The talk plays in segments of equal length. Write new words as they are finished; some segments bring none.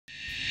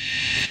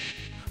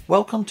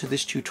Welcome to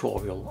this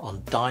tutorial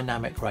on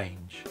dynamic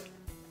range.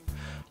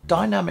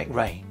 Dynamic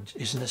range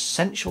is an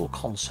essential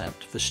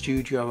concept for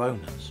studio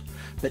owners,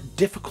 but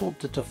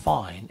difficult to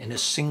define in a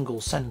single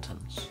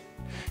sentence.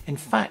 In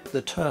fact,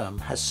 the term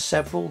has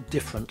several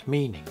different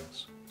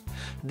meanings.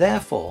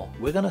 Therefore,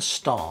 we're going to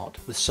start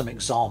with some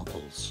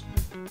examples.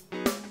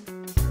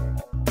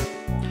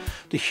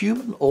 The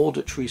human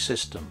auditory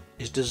system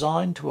is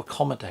designed to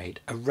accommodate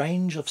a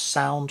range of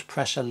sound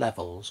pressure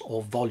levels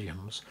or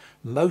volumes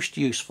most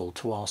useful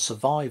to our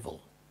survival,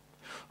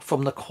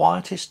 from the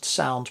quietest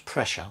sound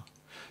pressure,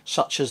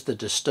 such as the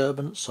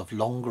disturbance of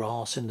long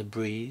grass in the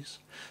breeze,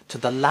 to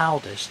the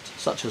loudest,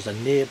 such as a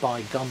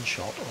nearby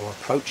gunshot or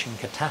approaching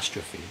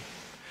catastrophe.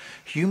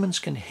 Humans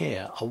can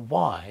hear a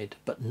wide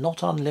but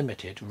not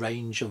unlimited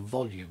range of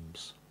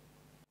volumes.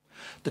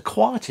 The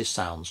quietest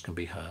sounds can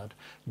be heard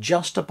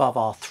just above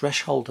our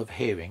threshold of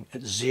hearing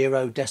at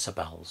 0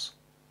 decibels,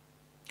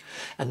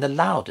 and the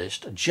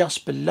loudest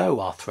just below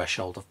our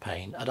threshold of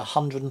pain at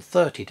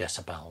 130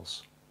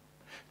 decibels.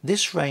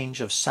 This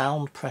range of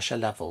sound pressure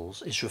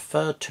levels is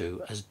referred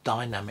to as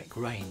dynamic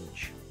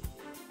range.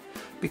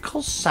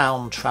 Because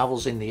sound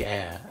travels in the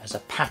air as a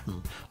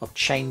pattern of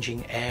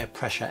changing air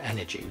pressure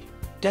energy,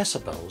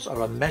 decibels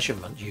are a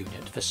measurement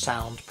unit for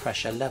sound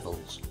pressure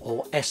levels,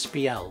 or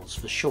SPLs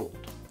for short.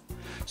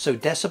 So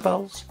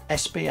decibels,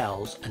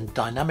 SPLs and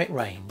dynamic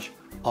range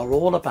are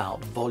all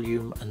about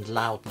volume and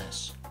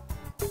loudness.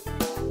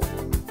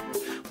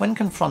 When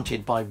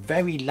confronted by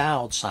very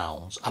loud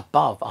sounds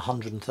above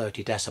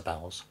 130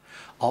 decibels,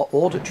 our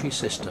auditory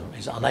system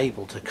is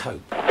unable to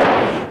cope.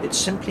 It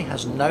simply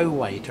has no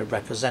way to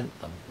represent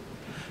them.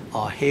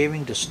 Our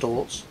hearing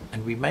distorts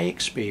and we may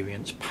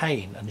experience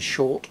pain and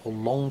short or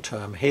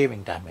long-term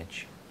hearing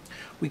damage.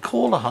 We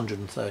call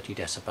 130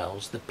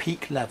 decibels the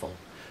peak level,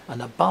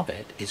 and above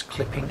it is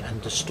clipping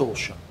and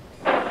distortion.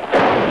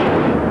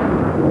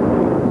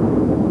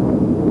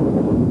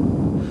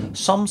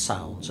 Some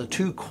sounds are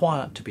too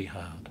quiet to be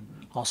heard.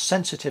 Our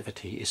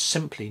sensitivity is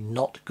simply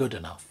not good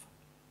enough.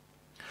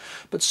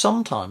 But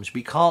sometimes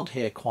we can't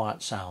hear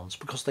quiet sounds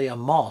because they are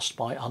masked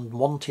by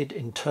unwanted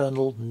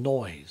internal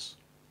noise.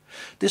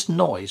 This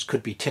noise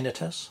could be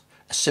tinnitus,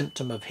 a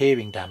symptom of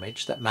hearing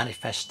damage that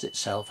manifests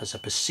itself as a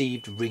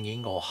perceived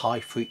ringing or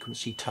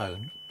high-frequency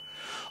tone,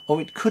 or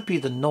it could be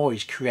the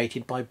noise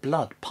created by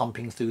blood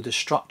pumping through the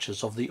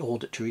structures of the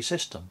auditory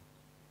system.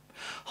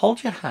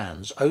 Hold your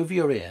hands over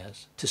your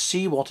ears to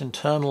see what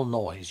internal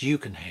noise you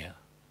can hear.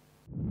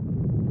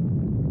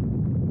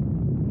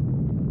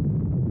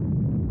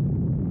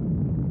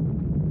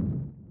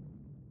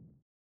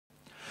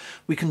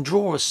 We can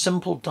draw a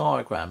simple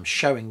diagram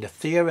showing the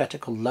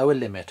theoretical lower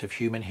limit of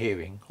human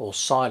hearing, or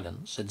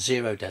silence, at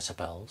 0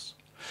 decibels,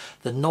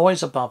 the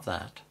noise above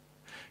that,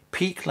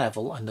 peak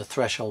level and the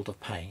threshold of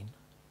pain,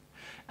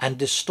 and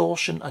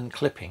distortion and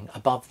clipping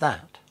above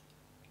that.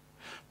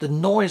 The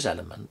noise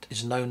element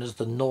is known as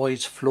the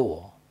noise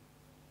floor.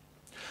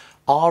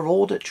 Our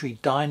auditory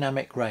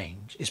dynamic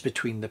range is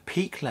between the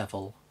peak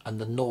level and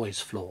the noise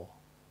floor.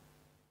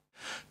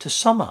 To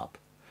sum up,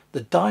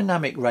 the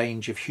dynamic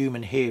range of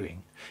human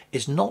hearing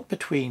is not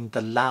between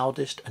the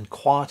loudest and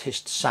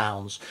quietest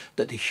sounds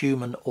that the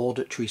human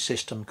auditory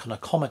system can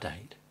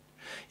accommodate.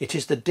 It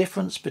is the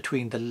difference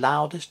between the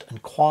loudest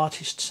and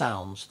quietest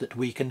sounds that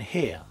we can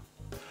hear,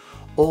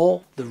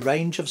 or the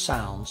range of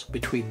sounds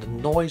between the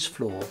noise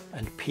floor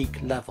and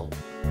peak level.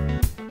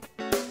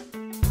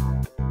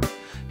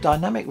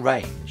 Dynamic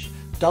range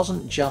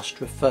doesn't just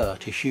refer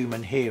to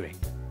human hearing.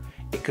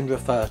 It can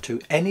refer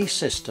to any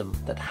system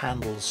that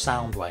handles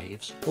sound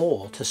waves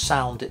or to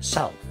sound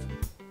itself.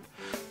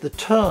 The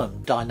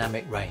term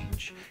dynamic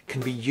range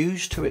can be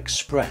used to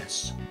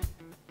express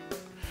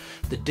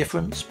the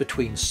difference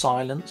between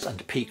silence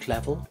and peak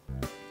level,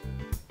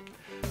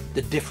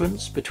 the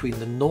difference between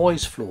the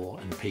noise floor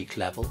and peak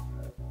level,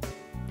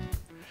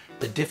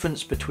 the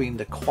difference between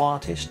the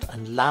quietest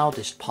and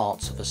loudest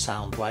parts of a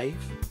sound wave,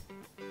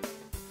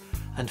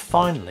 and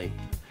finally,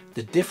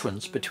 the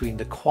difference between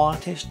the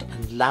quietest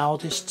and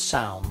loudest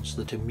sounds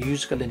that a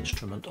musical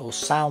instrument or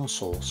sound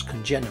source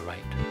can generate.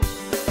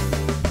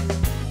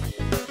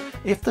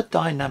 If the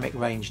dynamic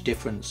range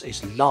difference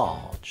is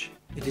large,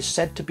 it is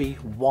said to be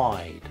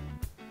wide,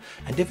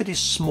 and if it is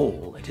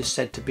small, it is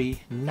said to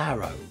be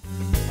narrow.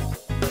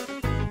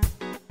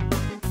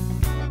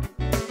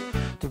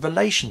 The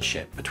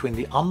relationship between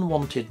the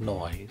unwanted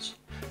noise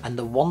and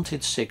the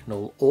wanted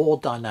signal or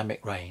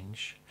dynamic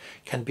range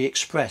can be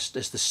expressed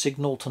as the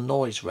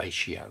signal-to-noise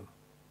ratio.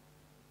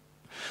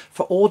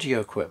 For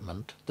audio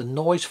equipment, the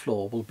noise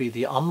floor will be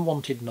the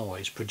unwanted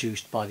noise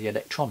produced by the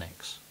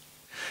electronics.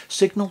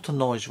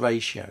 Signal-to-noise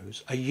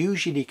ratios are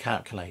usually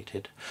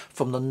calculated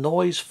from the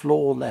noise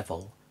floor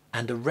level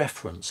and a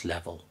reference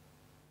level.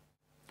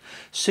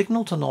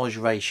 Signal-to-noise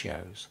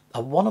ratios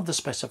are one of the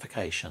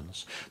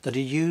specifications that are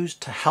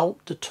used to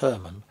help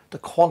determine the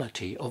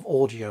quality of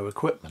audio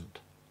equipment.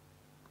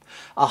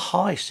 A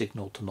high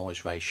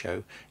signal-to-noise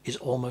ratio is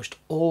almost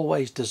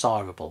always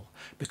desirable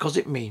because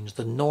it means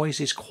the noise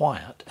is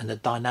quiet and the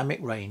dynamic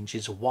range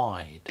is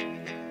wide.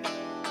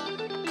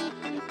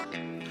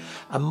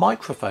 A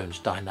microphone's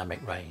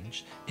dynamic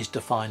range is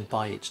defined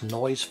by its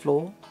noise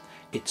floor,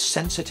 its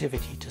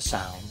sensitivity to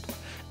sound,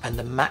 and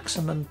the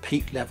maximum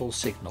peak level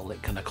signal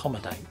it can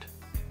accommodate.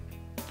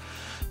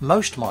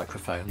 Most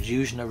microphones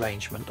use an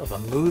arrangement of a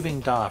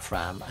moving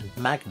diaphragm and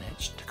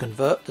magnets to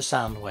convert the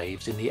sound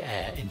waves in the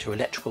air into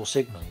electrical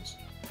signals.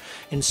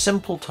 In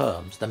simple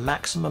terms, the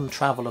maximum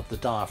travel of the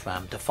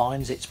diaphragm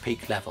defines its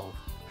peak level,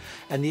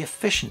 and the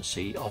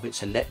efficiency of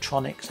its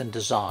electronics and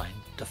design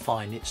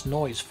define its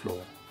noise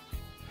floor.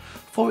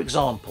 For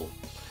example,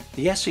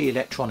 the SE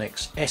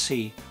Electronics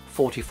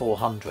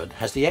SE4400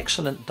 has the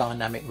excellent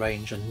dynamic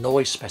range and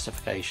noise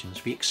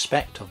specifications we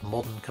expect of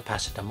modern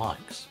capacitor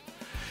mics.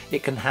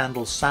 It can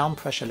handle sound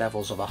pressure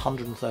levels of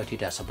 130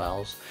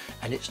 decibels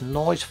and its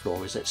noise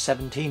floor is at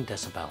 17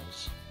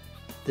 decibels.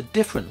 The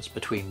difference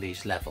between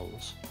these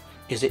levels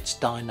is its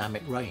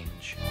dynamic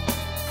range.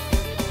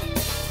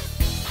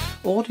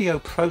 Audio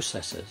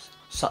processors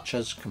such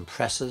as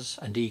compressors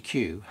and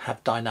EQ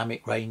have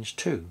dynamic range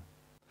too.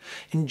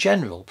 In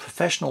general,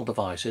 professional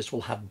devices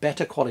will have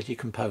better quality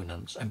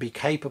components and be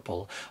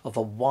capable of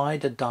a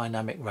wider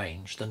dynamic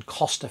range than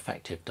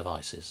cost-effective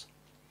devices.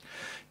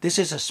 This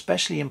is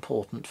especially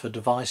important for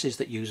devices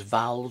that use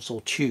valves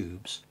or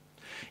tubes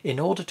in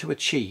order to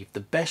achieve the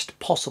best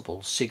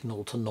possible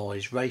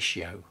signal-to-noise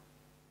ratio.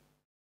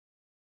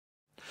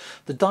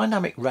 The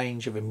dynamic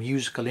range of a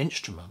musical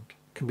instrument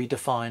can be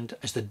defined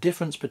as the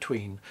difference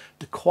between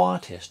the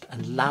quietest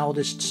and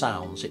loudest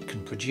sounds it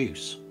can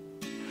produce.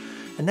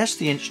 Unless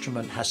the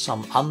instrument has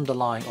some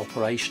underlying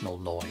operational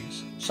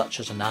noise, such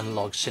as an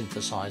analog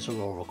synthesizer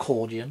or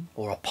accordion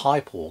or a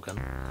pipe organ,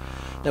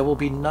 there will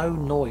be no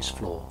noise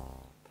floor.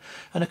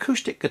 An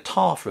acoustic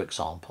guitar, for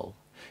example,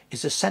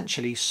 is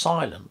essentially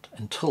silent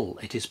until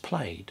it is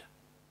played.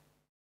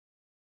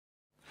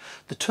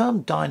 The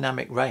term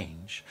dynamic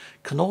range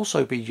can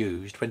also be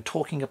used when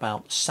talking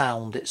about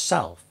sound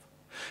itself,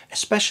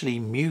 especially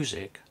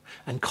music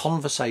and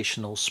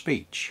conversational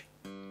speech.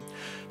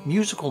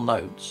 Musical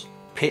notes,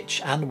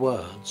 pitch and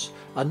words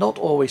are not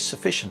always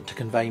sufficient to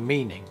convey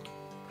meaning.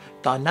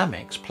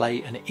 Dynamics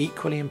play an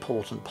equally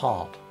important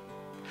part.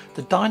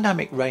 The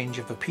dynamic range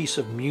of a piece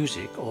of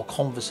music or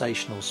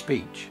conversational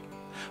speech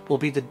will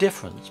be the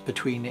difference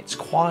between its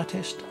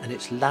quietest and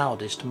its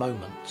loudest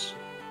moments.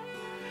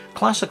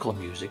 Classical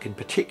music in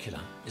particular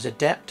is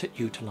adept at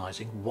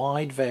utilising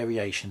wide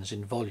variations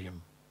in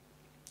volume.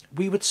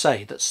 We would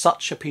say that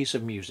such a piece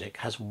of music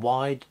has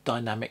wide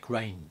dynamic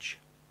range.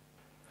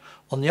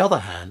 On the other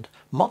hand,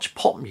 much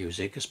pop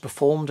music is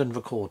performed and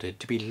recorded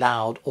to be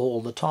loud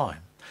all the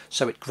time,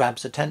 so it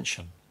grabs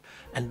attention,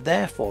 and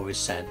therefore is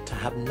said to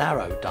have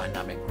narrow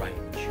dynamic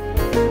range.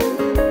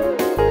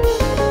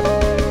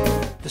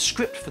 The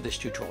script for this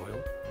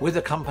tutorial, with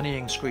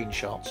accompanying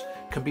screenshots,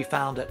 can be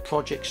found at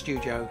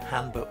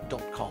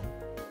projectstudiohandbook.com.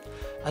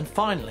 And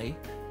finally,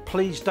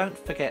 please don't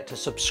forget to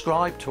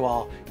subscribe to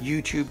our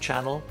YouTube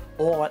channel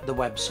or at the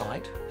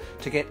website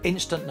to get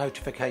instant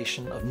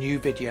notification of new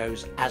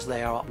videos as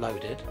they are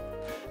uploaded.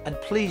 And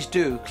please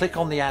do click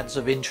on the ads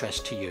of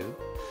interest to you.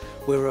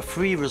 We're a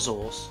free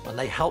resource and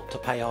they help to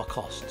pay our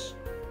costs.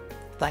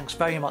 Thanks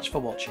very much for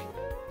watching.